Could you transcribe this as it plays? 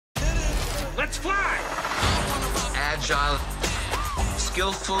Let's fly! Agile,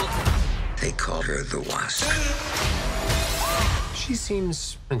 skillful. They call her the Wasp. She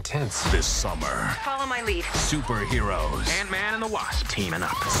seems intense. This summer, Follow my lead. superheroes, Ant-Man and the Wasp teaming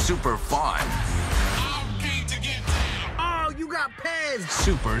up. super fun, Oh, you got Pez!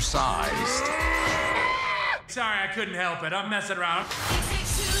 super sized. Sorry, I couldn't help it. I'm messing around.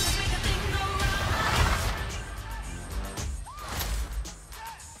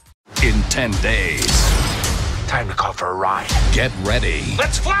 In 10 days, Time to call for a ride. get ready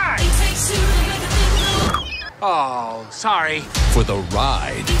Let's fly! Oh, sorry. for the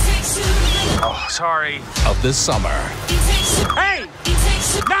ride Oh, sorry. of the summer. Hey!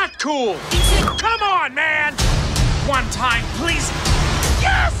 Not cool! Come on, man! One time, please.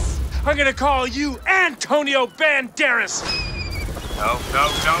 Yes! I'm gonna call you Antonio Banderas. No.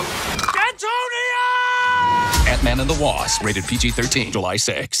 Antonio! Ant-Man and the Wasp, rated PG-13, July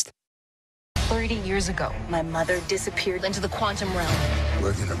 6th. 30 years ago, my mother disappeared into the quantum realm.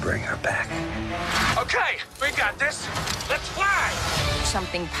 We're gonna bring her back. Okay, we got this. Let's fly!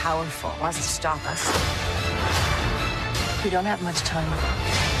 Something powerful wants to stop us. We don't have much time.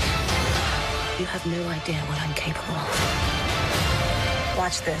 You have no idea what I'm capable of.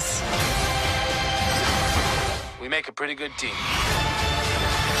 Watch this. We make a pretty good team.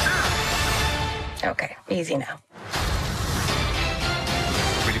 Okay, easy now.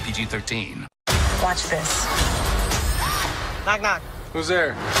 Rated PG-13. Watch this. Knock, knock. Who's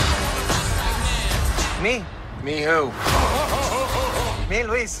there? Me. Me who? Me,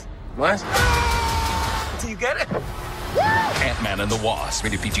 Luis. What? Do you get it? Ant-Man and the Wasp,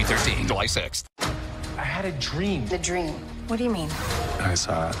 rated PG-13, July 6th. I had a dream. The dream. What do you mean? I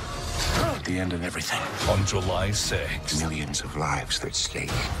saw it. The end of everything. On July 6th. Millions of lives at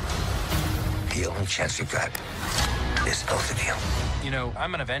stake. The only chance you got is both of you. You know,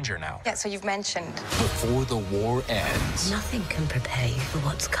 I'm an Avenger now. Yeah, so you've mentioned. Before the war ends, Nothing can prepare you for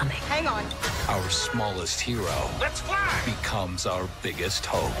what's coming. Hang on. our smallest hero Let's fly! becomes our biggest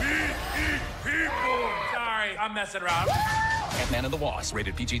hope. Sorry, I'm messing around. Ant-Man and the Wasp,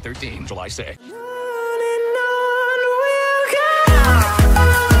 rated PG-13, July 6th.